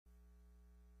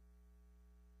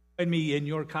Join me in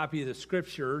your copy of the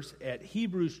Scriptures at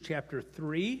Hebrews chapter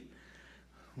 3,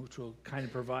 which will kind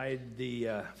of provide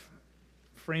the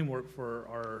framework for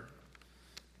our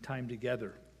time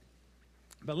together.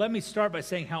 But let me start by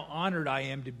saying how honored I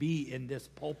am to be in this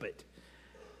pulpit.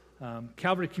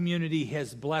 Calvary Community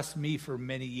has blessed me for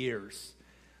many years,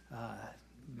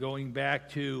 going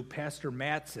back to Pastor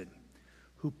Mattson,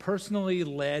 who personally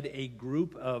led a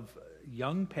group of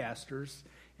young pastors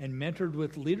and mentored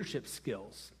with leadership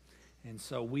skills. And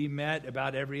so we met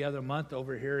about every other month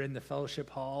over here in the fellowship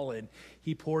hall, and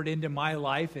he poured into my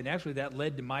life, and actually that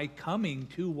led to my coming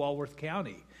to Walworth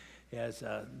County as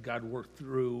God worked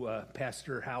through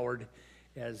Pastor Howard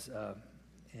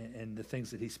and the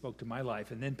things that he spoke to my life.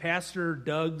 And then Pastor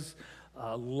Doug's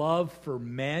love for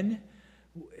men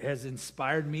has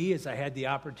inspired me as I had the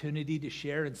opportunity to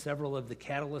share in several of the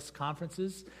Catalyst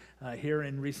conferences here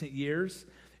in recent years.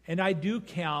 And I do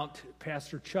count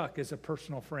Pastor Chuck as a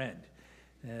personal friend,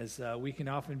 as we can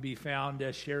often be found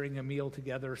sharing a meal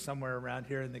together somewhere around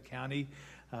here in the county,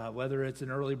 whether it's an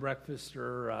early breakfast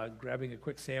or grabbing a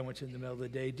quick sandwich in the middle of the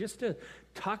day, just to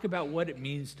talk about what it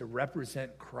means to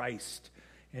represent Christ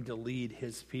and to lead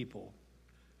his people.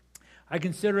 I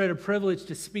consider it a privilege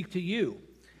to speak to you.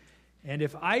 And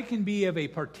if I can be of a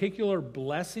particular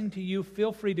blessing to you,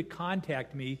 feel free to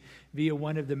contact me via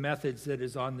one of the methods that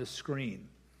is on the screen.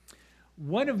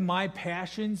 One of my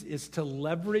passions is to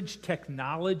leverage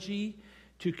technology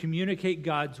to communicate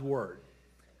God's word.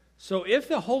 So if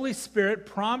the Holy Spirit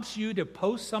prompts you to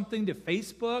post something to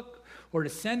Facebook or to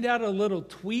send out a little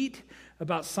tweet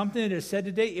about something that is said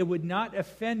today, it would not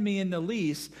offend me in the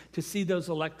least to see those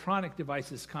electronic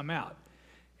devices come out.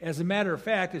 As a matter of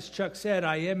fact, as Chuck said,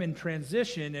 I am in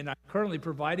transition, and I'm currently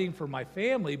providing for my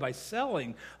family by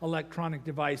selling electronic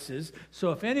devices.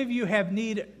 So if any of you have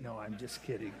need... No, I'm just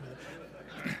kidding.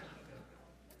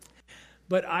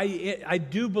 But I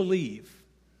do believe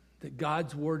that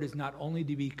God's word is not only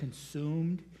to be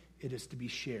consumed, it is to be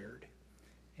shared.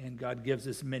 And God gives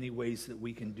us many ways that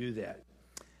we can do that.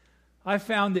 I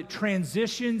found that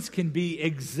transitions can be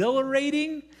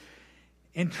exhilarating,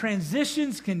 and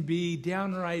transitions can be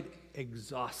downright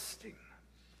exhausting.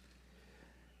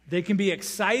 They can be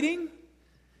exciting,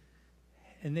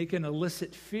 and they can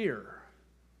elicit fear.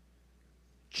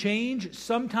 Change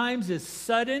sometimes is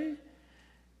sudden,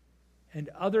 and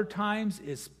other times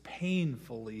is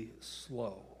painfully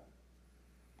slow.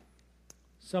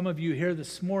 Some of you here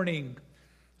this morning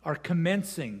are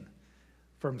commencing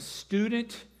from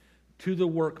student to the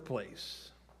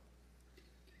workplace.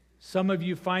 Some of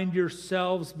you find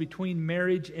yourselves between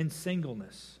marriage and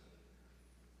singleness.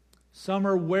 Some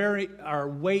are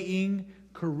weighing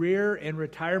career and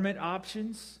retirement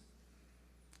options.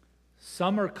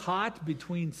 Some are caught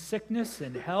between sickness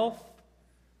and health.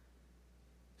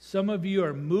 Some of you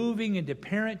are moving into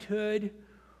parenthood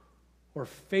or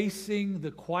facing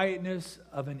the quietness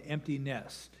of an empty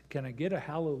nest. Can I get a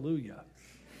hallelujah?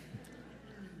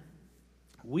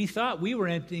 We thought we were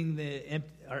entering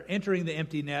the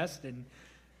empty nest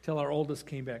until our oldest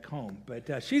came back home.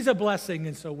 But she's a blessing,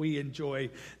 and so we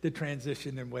enjoy the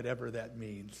transition and whatever that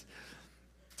means.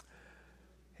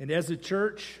 And as a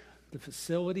church, the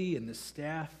facility and the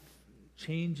staff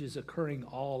change is occurring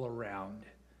all around.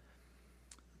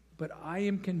 But I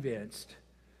am convinced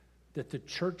that the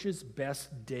church's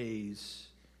best days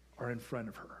are in front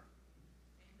of her.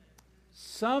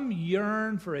 Some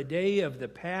yearn for a day of the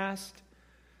past.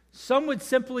 Some would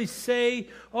simply say,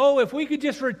 oh, if we could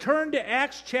just return to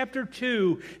Acts chapter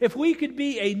 2, if we could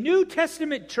be a New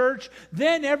Testament church,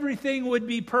 then everything would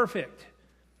be perfect.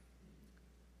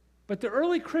 But the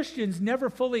early Christians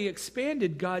never fully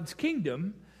expanded God's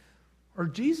kingdom, or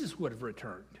Jesus would have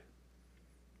returned.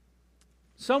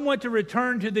 Some want to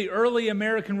return to the early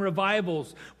American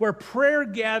revivals where prayer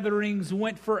gatherings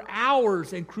went for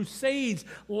hours and crusades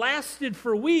lasted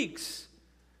for weeks.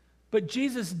 But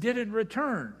Jesus didn't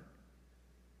return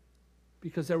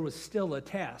because there was still a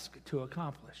task to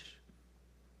accomplish.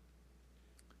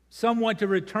 Some want to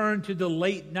return to the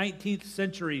late 19th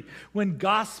century when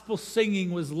gospel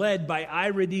singing was led by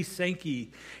Ira D.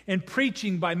 Sankey and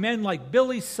preaching by men like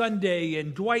Billy Sunday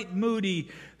and Dwight Moody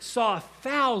saw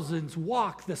thousands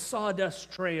walk the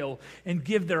sawdust trail and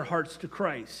give their hearts to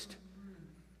Christ.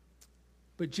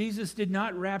 But Jesus did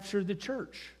not rapture the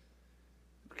church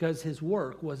because his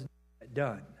work wasn't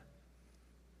done.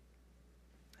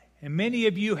 And many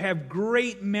of you have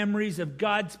great memories of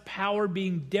God's power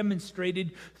being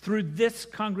demonstrated through this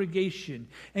congregation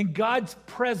and God's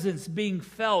presence being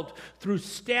felt through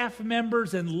staff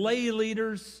members and lay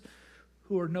leaders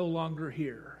who are no longer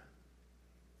here.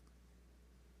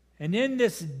 And in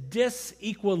this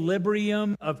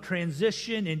disequilibrium of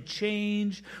transition and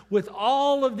change, with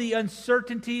all of the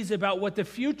uncertainties about what the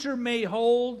future may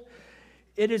hold,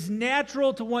 it is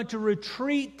natural to want to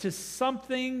retreat to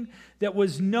something that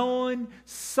was known,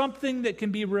 something that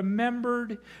can be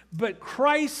remembered. But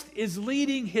Christ is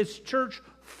leading his church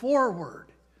forward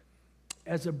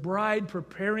as a bride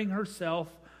preparing herself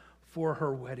for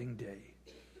her wedding day.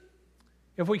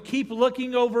 If we keep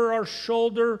looking over our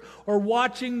shoulder or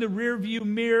watching the rearview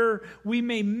mirror, we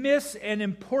may miss an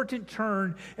important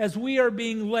turn as we are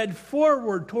being led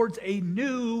forward towards a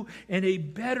new and a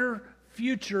better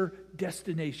future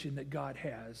destination that God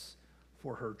has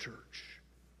for her church.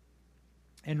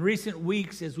 In recent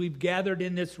weeks, as we've gathered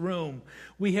in this room,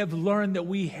 we have learned that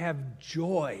we have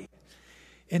joy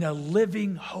in a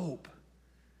living hope.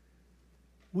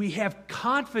 We have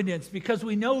confidence because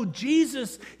we know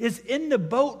Jesus is in the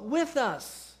boat with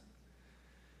us.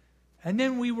 And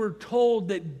then we were told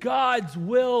that God's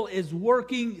will is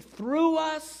working through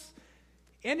us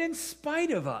and in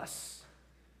spite of us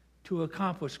to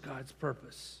accomplish God's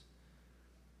purpose.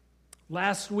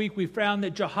 Last week we found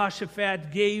that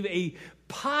Jehoshaphat gave a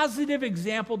positive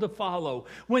example to follow.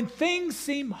 When things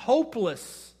seem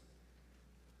hopeless,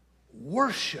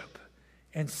 worship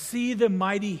and see the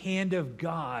mighty hand of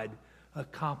God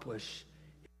accomplish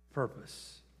his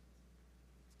purpose.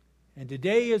 And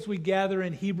today, as we gather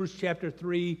in Hebrews chapter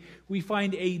 3, we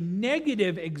find a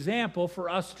negative example for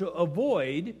us to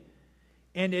avoid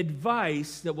and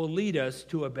advice that will lead us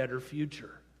to a better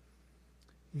future.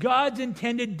 God's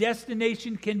intended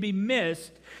destination can be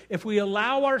missed if we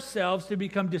allow ourselves to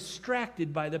become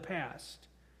distracted by the past.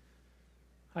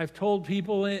 I've told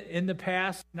people in the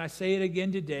past, and I say it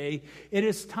again today, it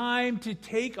is time to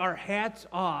take our hats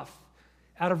off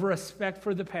out of respect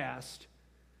for the past,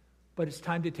 but it's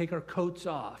time to take our coats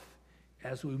off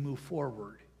as we move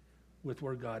forward with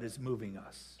where God is moving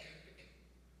us.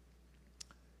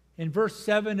 In verse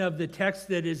 7 of the text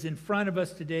that is in front of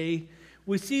us today,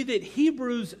 we see that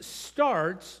Hebrews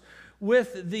starts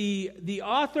with the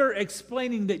author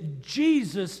explaining that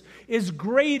Jesus is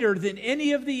greater than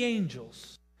any of the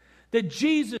angels. That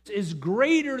Jesus is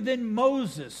greater than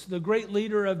Moses, the great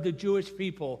leader of the Jewish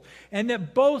people, and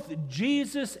that both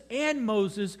Jesus and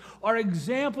Moses are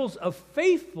examples of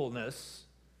faithfulness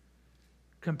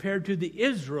compared to the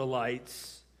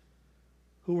Israelites,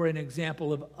 who were an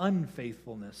example of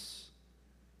unfaithfulness.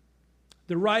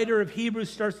 The writer of Hebrews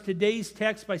starts today's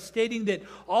text by stating that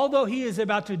although he is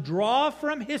about to draw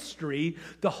from history,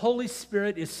 the Holy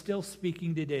Spirit is still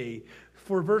speaking today.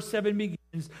 For verse 7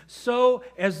 begins, so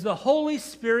as the Holy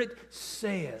Spirit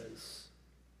says.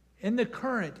 In the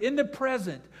current, in the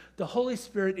present, the Holy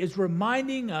Spirit is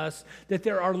reminding us that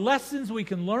there are lessons we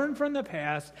can learn from the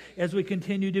past as we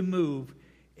continue to move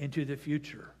into the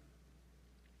future.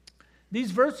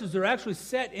 These verses are actually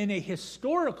set in a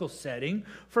historical setting,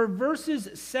 for verses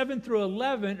 7 through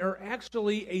 11 are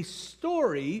actually a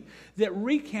story that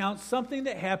recounts something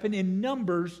that happened in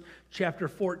Numbers chapter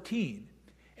 14.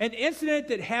 An incident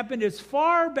that happened as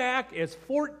far back as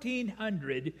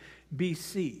 1400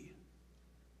 BC.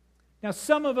 Now,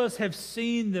 some of us have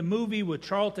seen the movie with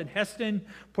Charlton Heston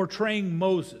portraying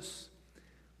Moses,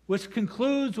 which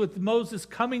concludes with Moses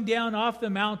coming down off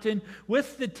the mountain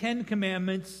with the Ten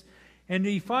Commandments, and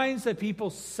he finds the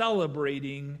people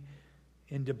celebrating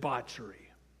in debauchery.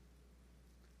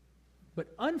 But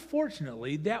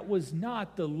unfortunately, that was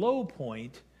not the low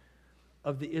point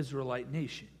of the Israelite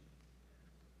nation.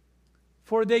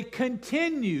 For they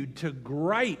continued to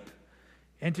gripe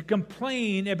and to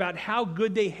complain about how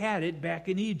good they had it back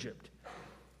in Egypt,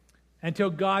 until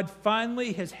God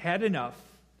finally has had enough,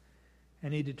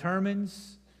 and he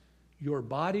determines, your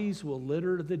bodies will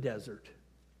litter the desert.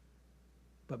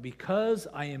 But because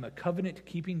I am a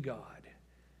covenant-keeping God,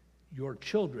 your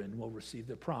children will receive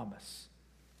the promise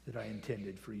that I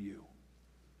intended for you.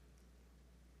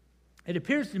 It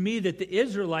appears to me that the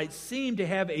Israelites seem to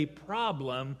have a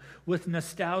problem with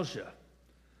nostalgia.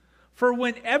 For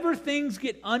whenever things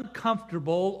get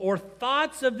uncomfortable or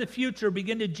thoughts of the future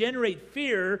begin to generate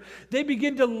fear, they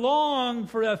begin to long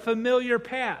for a familiar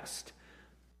past.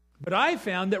 But I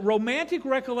found that romantic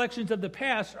recollections of the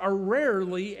past are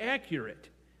rarely accurate.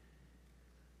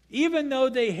 Even though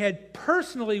they had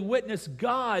personally witnessed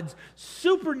God's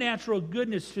supernatural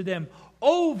goodness to them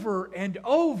over and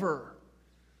over,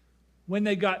 when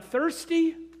they got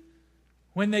thirsty,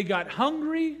 when they got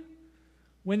hungry,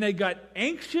 when they got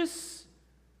anxious,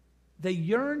 they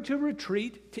yearned to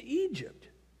retreat to Egypt.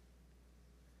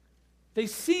 They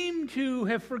seem to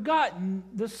have forgotten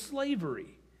the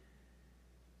slavery.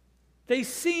 They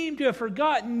seem to have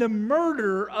forgotten the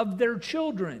murder of their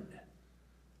children.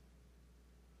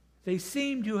 They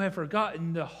seem to have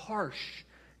forgotten the harsh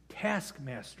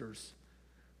taskmasters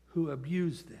who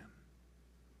abused them.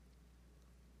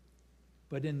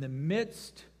 But in the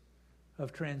midst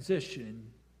of transition,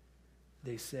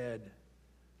 they said,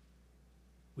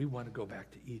 we want to go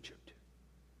back to Egypt.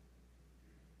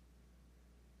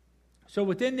 So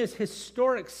within this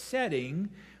historic setting,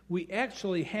 we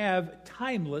actually have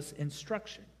timeless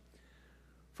instruction.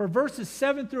 For verses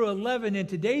 7 through 11 in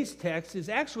today's text is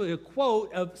actually a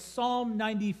quote of Psalm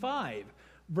 95,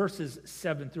 verses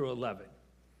 7 through 11.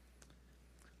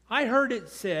 I heard it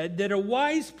said that a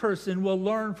wise person will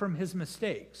learn from his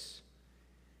mistakes.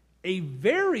 A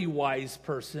very wise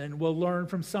person will learn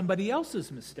from somebody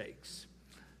else's mistakes.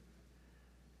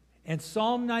 And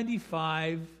Psalm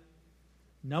 95,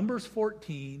 Numbers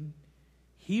 14,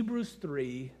 Hebrews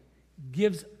 3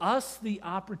 gives us the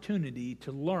opportunity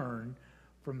to learn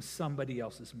from somebody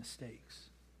else's mistakes.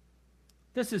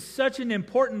 This is such an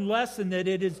important lesson that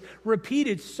it is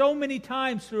repeated so many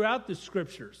times throughout the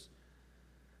Scriptures.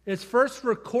 It's first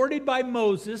recorded by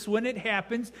Moses. When it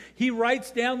happens, he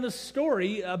writes down the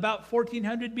story about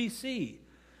 1400 BC.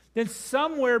 Then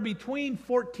somewhere between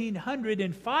 1400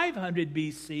 and 500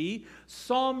 BC,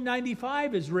 Psalm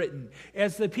 95 is written.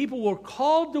 As the people were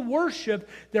called to worship,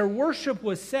 their worship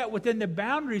was set within the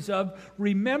boundaries of,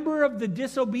 remember of the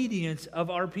disobedience of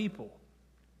our people.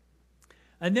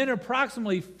 And then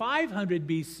approximately 500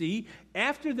 BC,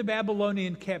 after the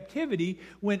Babylonian captivity,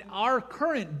 when our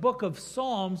current book of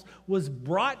Psalms was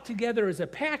brought together as a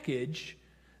package,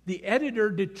 the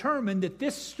editor determined that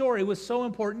this story was so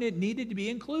important it needed to be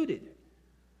included.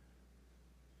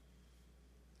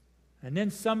 And then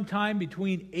sometime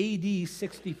between AD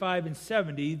 65 and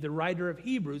 70, the writer of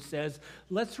Hebrews says,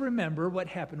 let's remember what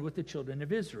happened with the children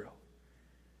of Israel.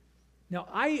 Now,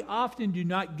 I often do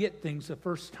not get things the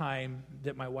first time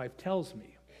that my wife tells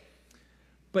me.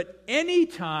 But any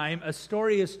time a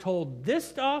story is told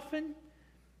this often,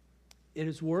 it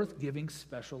is worth giving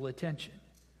special attention.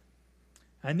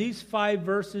 And these 5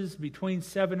 verses between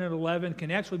 7 and 11 can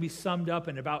actually be summed up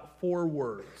in about 4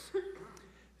 words.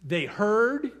 They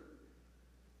heard,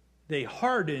 they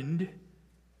hardened,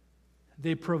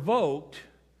 they provoked,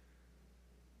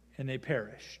 and they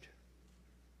perished.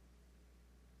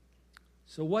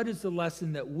 So what is the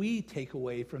lesson that we take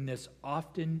away from this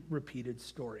often repeated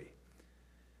story?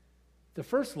 The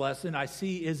first lesson I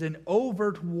see is an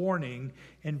overt warning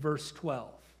in verse 12.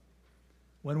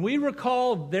 When we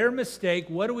recall their mistake,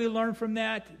 what do we learn from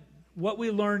that? What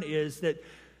we learn is that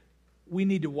we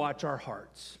need to watch our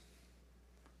hearts.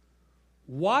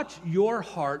 Watch your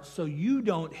heart so you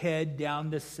don't head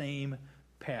down the same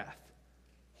path.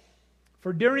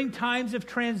 For during times of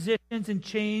transitions and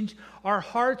change, our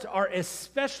hearts are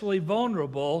especially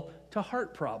vulnerable to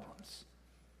heart problems.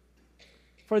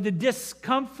 For the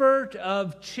discomfort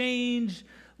of change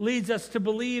leads us to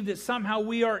believe that somehow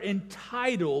we are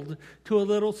entitled to a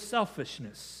little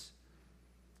selfishness.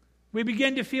 We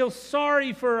begin to feel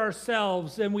sorry for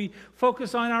ourselves, and we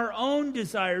focus on our own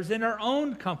desires and our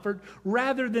own comfort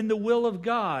rather than the will of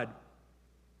God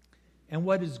and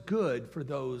what is good for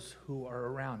those who are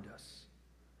around us.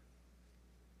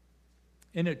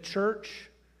 In a church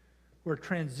where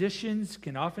transitions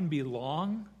can often be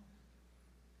long,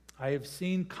 I have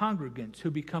seen congregants who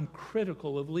become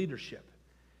critical of leadership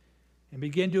and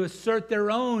begin to assert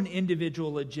their own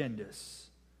individual agendas.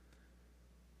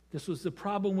 This was the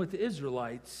problem with the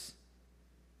Israelites,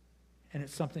 and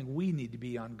it's something we need to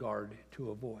be on guard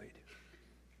to avoid.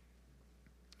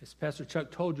 As Pastor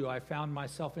Chuck told you, I found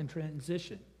myself in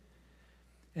transition.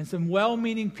 And some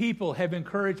well-meaning people have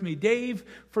encouraged me, Dave,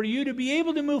 for you to be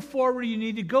able to move forward, you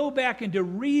need to go back and to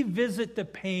revisit the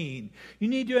pain. You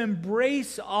need to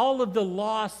embrace all of the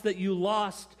loss that you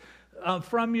lost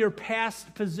from your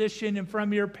past position and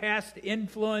from your past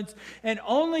influence. And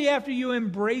only after you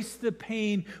embrace the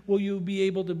pain will you be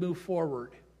able to move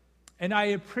forward. And I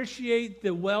appreciate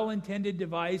the well-intended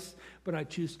advice, but I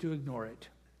choose to ignore it.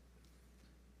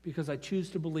 Because I choose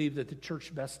to believe that the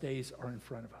church's best days are in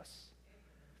front of us.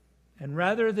 And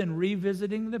rather than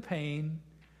revisiting the pain,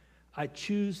 I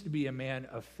choose to be a man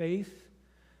of faith,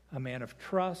 a man of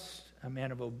trust, a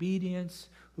man of obedience,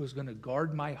 who is going to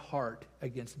guard my heart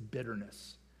against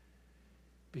bitterness.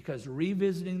 Because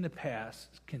revisiting the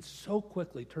past can so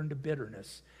quickly turn to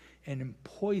bitterness and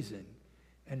poison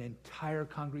an entire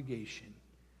congregation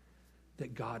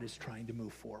that God is trying to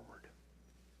move forward.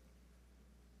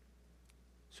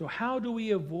 So how do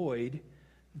we avoid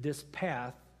this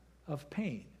path of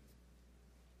pain?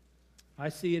 I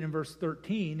see it in verse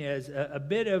 13 as a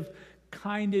bit of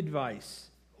kind advice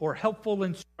or helpful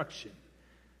instruction.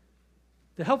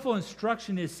 The helpful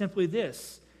instruction is simply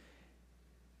this: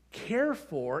 care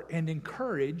for and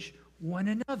encourage one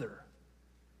another.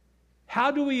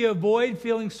 How do we avoid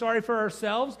feeling sorry for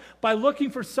ourselves? By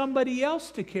looking for somebody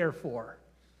else to care for.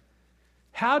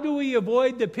 How do we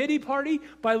avoid the pity party?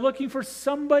 By looking for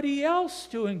somebody else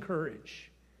to encourage.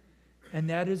 And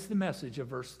that is the message of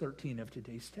verse 13 of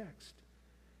today's text.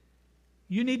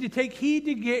 You need to take heed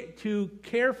to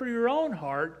care for your own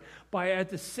heart by at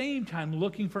the same time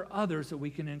looking for others that we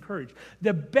can encourage.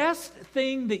 The best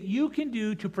thing that you can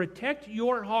do to protect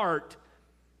your heart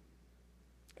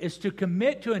is to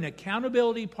commit to an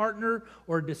accountability partner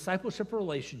or a discipleship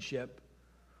relationship,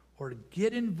 or to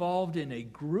get involved in a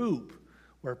group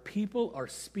where people are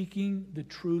speaking the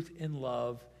truth in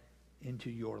love into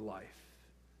your life.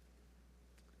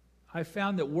 I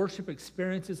found that worship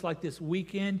experiences like this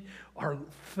weekend are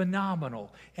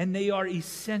phenomenal, and they are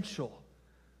essential.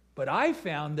 But I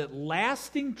found that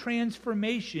lasting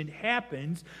transformation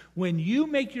happens when you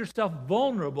make yourself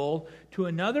vulnerable to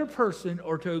another person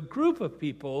or to a group of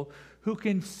people who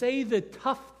can say the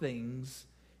tough things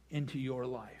into your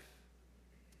life,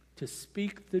 to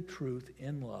speak the truth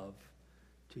in love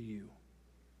to you.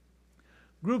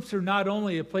 Groups are not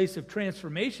only a place of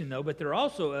transformation, though, but they're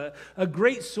also a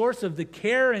great source of the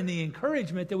care and the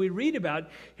encouragement that we read about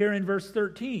here in verse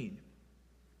 13.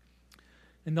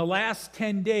 In the last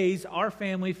 10 days, our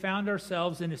family found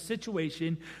ourselves in a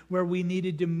situation where we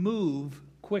needed to move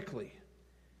quickly.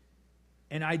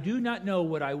 And I do not know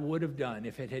what I would have done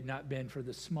if it had not been for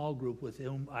the small group with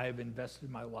whom I have invested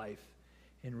my life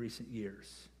in recent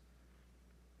years.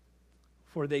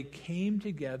 For they came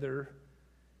together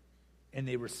and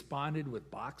they responded with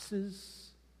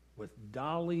boxes, with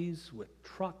dollies, with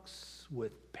trucks,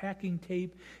 with packing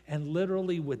tape, and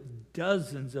literally with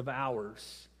dozens of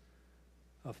hours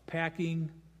of packing,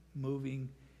 moving,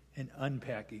 and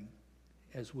unpacking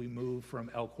as we moved from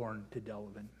Elkhorn to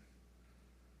Delavan.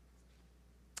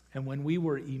 And when we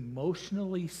were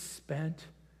emotionally spent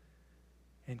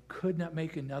and could not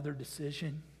make another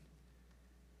decision,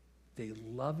 they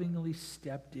lovingly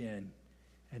stepped in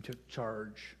and took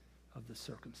charge of the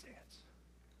circumstance.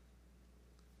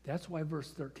 That's why verse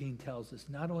 13 tells us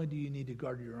not only do you need to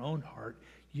guard your own heart,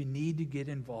 you need to get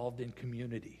involved in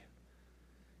community.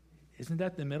 Isn't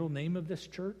that the middle name of this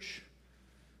church?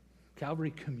 Calvary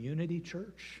Community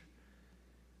Church.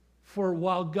 For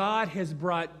while God has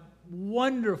brought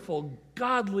wonderful,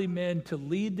 godly men to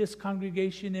lead this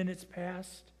congregation in its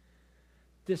past,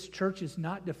 this church is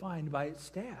not defined by its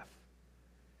staff.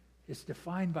 It's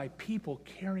defined by people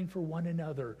caring for one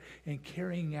another and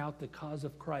carrying out the cause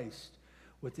of Christ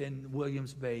within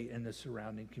Williams Bay and the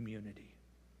surrounding community.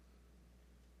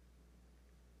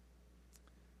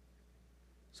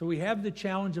 So we have the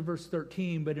challenge of verse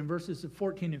 13, but in verses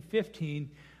 14 and 15,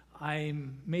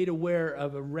 I'm made aware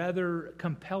of a rather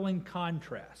compelling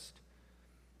contrast.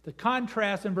 The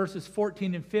contrast in verses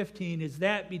 14 and 15 is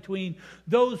that between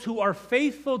those who are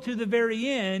faithful to the very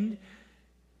end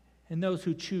and those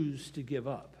who choose to give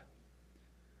up.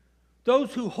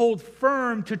 Those who hold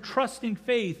firm to trusting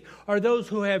faith are those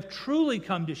who have truly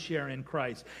come to share in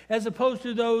Christ, as opposed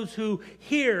to those who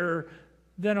hear,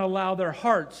 then allow their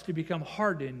hearts to become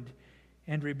hardened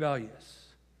and rebellious.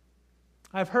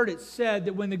 I've heard it said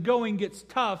that when the going gets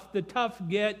tough, the tough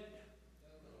get.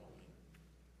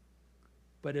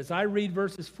 But as I read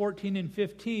verses 14 and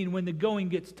 15, when the going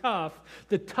gets tough,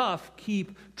 the tough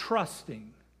keep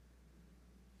trusting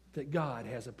that God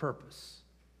has a purpose,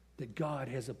 that God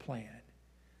has a plan,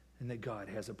 and that God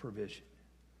has a provision.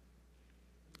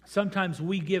 Sometimes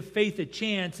we give faith a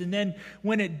chance, and then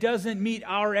when it doesn't meet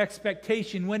our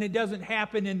expectation, when it doesn't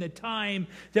happen in the time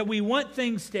that we want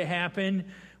things to happen,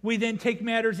 we then take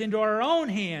matters into our own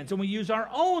hands and we use our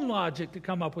own logic to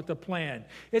come up with a plan.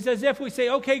 It's as if we say,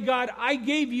 okay, God, I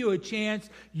gave you a chance.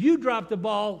 You dropped the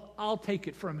ball. I'll take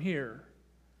it from here.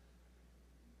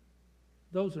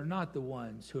 Those are not the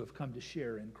ones who have come to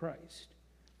share in Christ.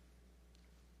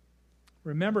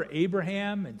 Remember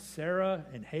Abraham and Sarah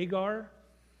and Hagar?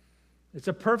 It's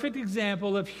a perfect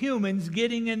example of humans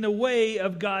getting in the way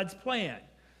of God's plan.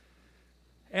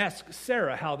 Ask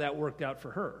Sarah how that worked out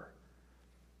for her.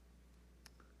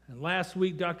 And last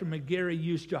week, Dr. McGarry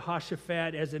used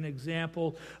Jehoshaphat as an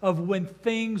example of when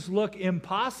things look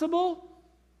impossible,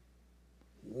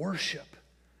 worship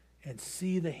and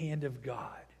see the hand of God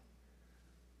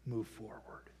move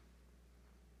forward.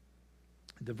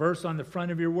 The verse on the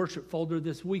front of your worship folder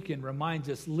this weekend reminds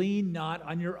us, lean not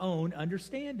on your own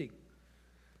understanding.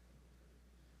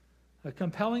 A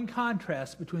compelling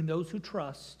contrast between those who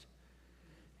trust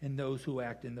and those who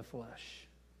act in the flesh.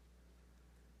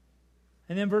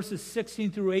 And then verses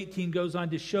 16 through 18 goes on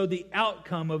to show the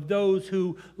outcome of those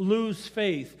who lose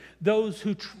faith, those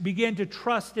who begin to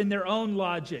trust in their own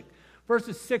logic.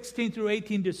 Verses 16 through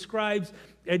 18 describes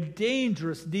a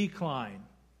dangerous decline.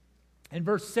 In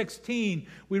verse 16,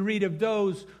 we read of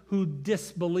those who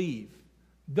disbelieve,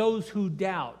 those who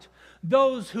doubt,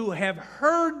 those who have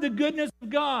heard the goodness of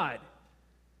God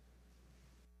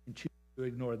and choose to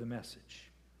ignore the message.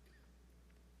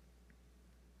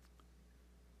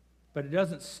 But it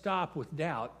doesn't stop with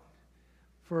doubt,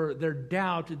 for their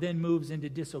doubt then moves into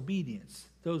disobedience.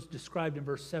 Those described in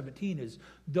verse 17 as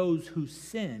those who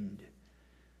sinned,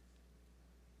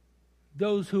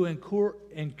 those who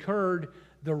incurred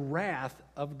the wrath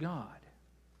of God.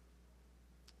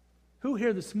 Who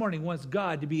here this morning wants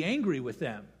God to be angry with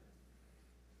them?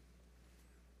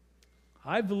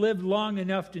 I've lived long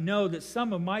enough to know that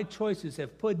some of my choices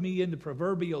have put me in the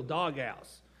proverbial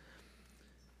doghouse.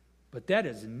 But that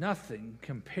is nothing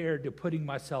compared to putting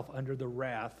myself under the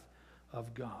wrath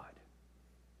of God.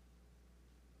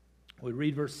 We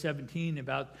read verse 17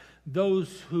 about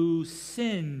those who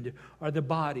sinned are the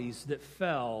bodies that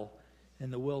fell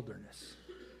in the wilderness.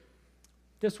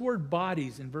 This word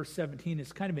bodies in verse 17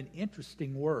 is kind of an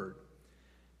interesting word.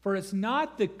 For it's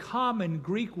not the common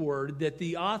Greek word that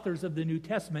the authors of the New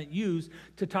Testament use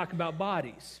to talk about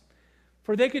bodies.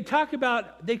 For they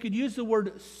could use the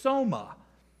word soma,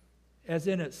 as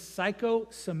in a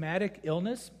psychosomatic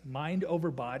illness, mind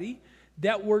over body.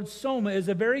 That word soma is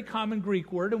a very common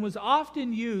Greek word and was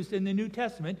often used in the New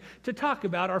Testament to talk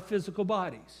about our physical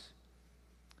bodies.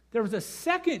 There was a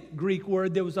second Greek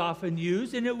word that was often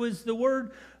used, and it was the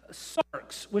word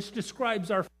sarx, which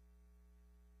describes our.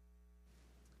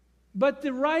 But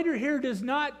the writer here does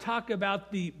not talk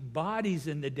about the bodies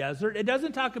in the desert. It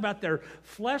doesn't talk about their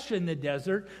flesh in the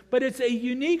desert, but it's a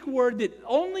unique word that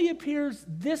only appears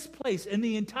this place in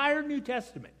the entire New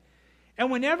Testament. And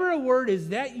whenever a word is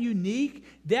that unique,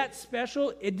 that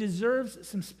special, it deserves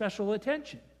some special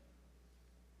attention.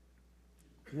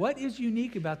 What is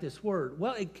unique about this word?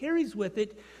 Well, it carries with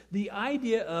it the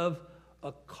idea of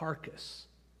a carcass,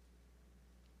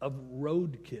 of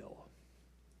roadkill.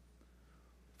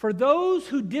 For those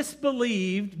who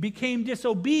disbelieved became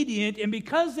disobedient, and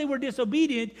because they were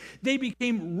disobedient, they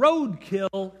became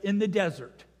roadkill in the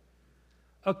desert.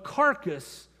 A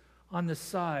carcass on the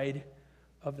side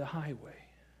of the highway.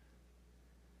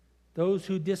 Those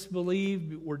who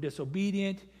disbelieved were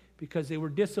disobedient. Because they were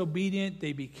disobedient,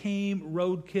 they became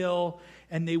roadkill,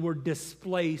 and they were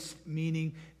displaced,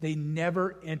 meaning they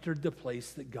never entered the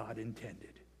place that God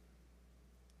intended.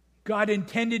 God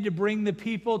intended to bring the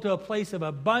people to a place of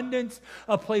abundance,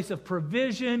 a place of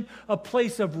provision, a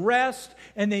place of rest,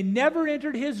 and they never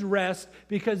entered his rest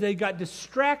because they got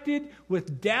distracted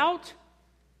with doubt,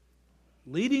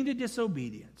 leading to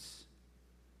disobedience.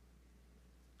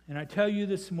 And I tell you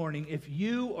this morning, if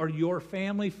you or your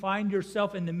family find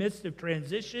yourself in the midst of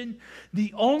transition,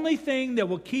 the only thing that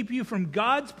will keep you from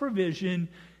God's provision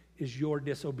is your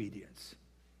disobedience.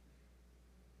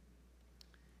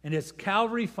 And as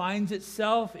Calvary finds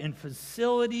itself in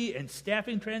facility and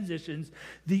staffing transitions,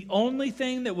 the only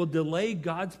thing that will delay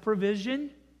God's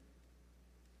provision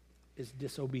is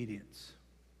disobedience.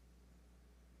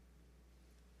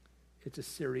 It's a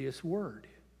serious word.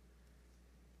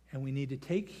 And we need to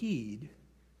take heed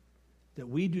that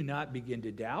we do not begin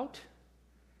to doubt,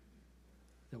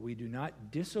 that we do not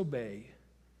disobey,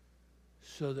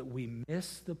 so that we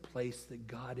miss the place that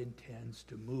God intends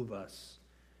to move us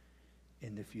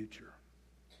in the future.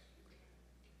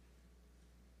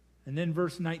 And then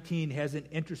verse 19 has an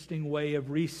interesting way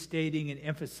of restating and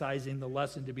emphasizing the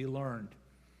lesson to be learned.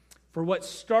 For what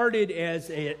started as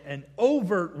an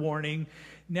overt warning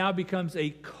now becomes a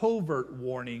covert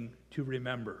warning to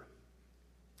remember.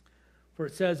 For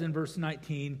it says in verse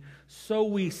 19, so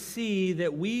we see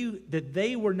that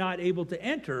they were not able to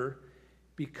enter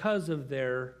because of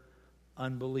their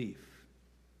unbelief.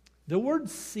 The word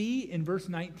see in verse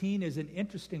 19 is an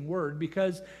interesting word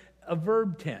because a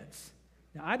verb tense.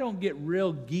 Now, I don't get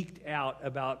real geeked out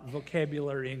about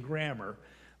vocabulary and grammar,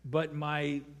 but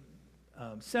my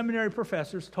seminary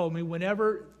professors told me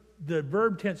whenever the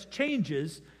verb tense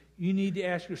changes, you need to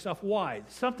ask yourself why.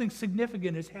 Something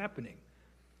significant is happening.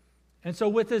 And so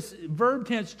with this verb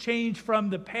tense change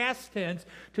from the past tense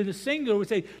to the singular, we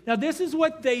say, now this is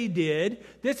what they did.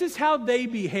 This is how they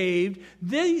behaved.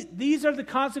 These are the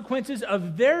consequences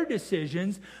of their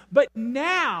decisions. But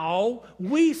now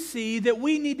we see that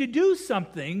we need to do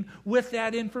something with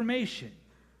that information.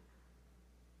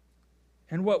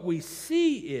 And what we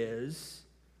see is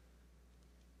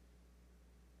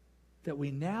that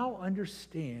we now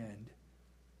understand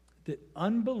that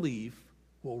unbelief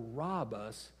will rob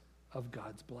us of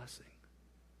God's blessing.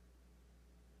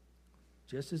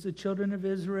 Just as the children of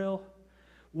Israel.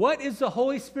 What is the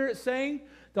Holy Spirit saying?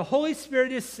 The Holy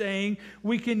Spirit is saying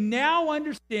we can now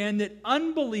understand that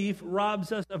unbelief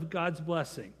robs us of God's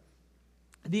blessing.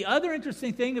 The other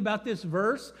interesting thing about this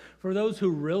verse, for those who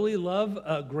really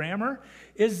love grammar,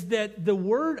 is that the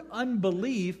word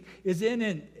unbelief is in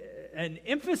an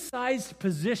emphasized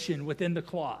position within the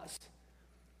clause.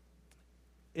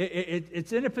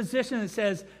 It's in a position that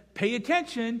says, pay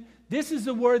attention. This is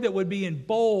a word that would be in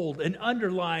bold and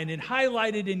underlined and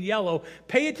highlighted in yellow.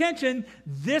 Pay attention.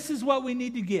 This is what we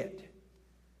need to get.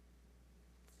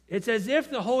 It's as if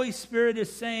the Holy Spirit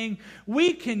is saying,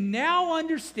 we can now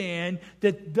understand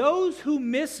that those who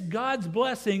miss God's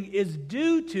blessing is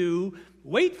due to,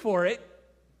 wait for it,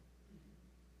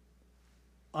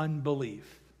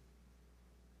 unbelief.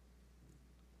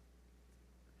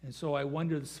 And so I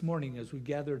wonder this morning as we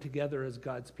gather together as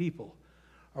God's people,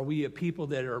 are we a people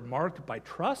that are marked by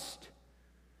trust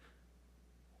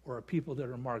or a people that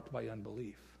are marked by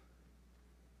unbelief?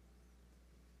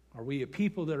 Are we a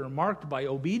people that are marked by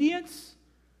obedience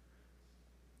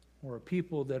or a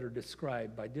people that are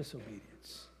described by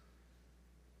disobedience?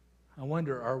 I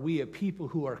wonder, are we a people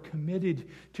who are committed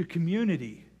to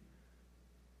community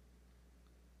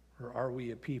or are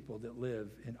we a people that live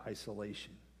in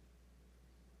isolation?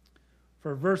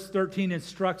 For verse 13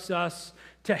 instructs us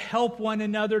to help one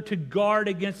another to guard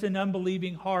against an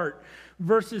unbelieving heart.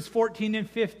 Verses 14 and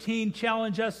 15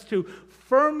 challenge us to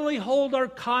firmly hold our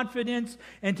confidence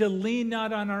and to lean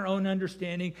not on our own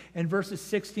understanding. And verses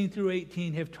 16 through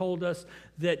 18 have told us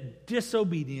that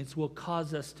disobedience will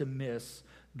cause us to miss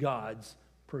God's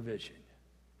provision.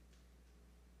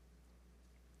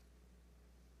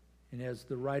 And as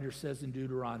the writer says in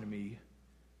Deuteronomy,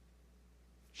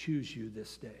 choose you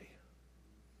this day.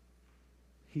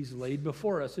 He's laid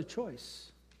before us a choice,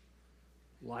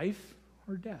 life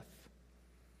or death,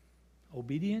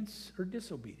 obedience or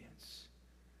disobedience,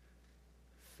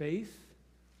 faith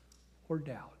or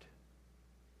doubt.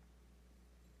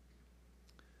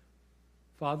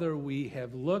 Father, we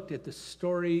have looked at the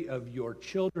story of your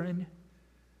children,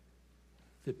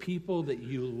 the people that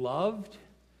you loved,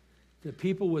 the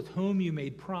people with whom you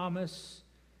made promise,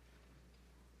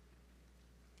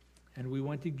 and we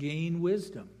want to gain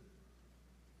wisdom.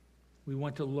 We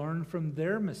want to learn from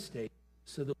their mistakes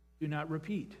so that we do not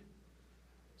repeat,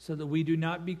 so that we do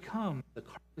not become the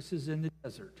carcasses in the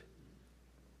desert.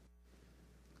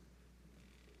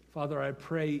 Father, I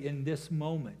pray in this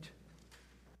moment,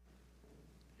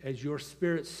 as your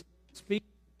Spirit speaks,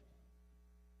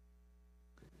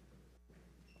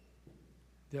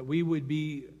 that we would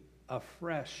be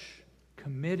afresh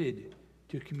committed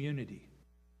to community.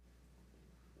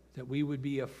 That we would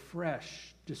be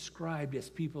afresh described as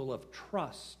people of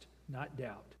trust, not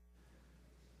doubt.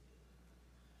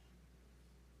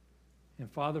 And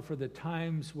Father, for the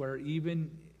times where even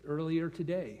earlier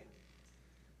today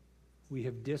we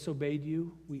have disobeyed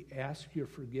you, we ask your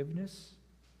forgiveness.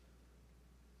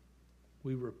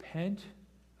 We repent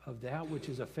of that which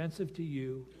is offensive to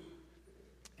you,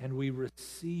 and we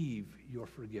receive your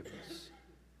forgiveness,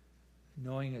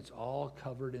 knowing it's all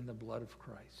covered in the blood of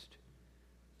Christ,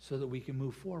 so that we can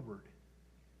move forward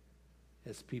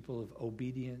as people of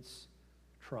obedience,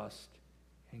 trust,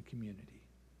 and community.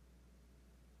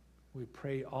 We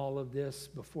pray all of this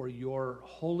before your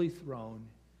holy throne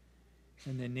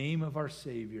in the name of our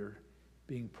Savior,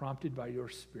 being prompted by your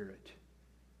Spirit.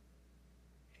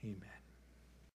 Amen.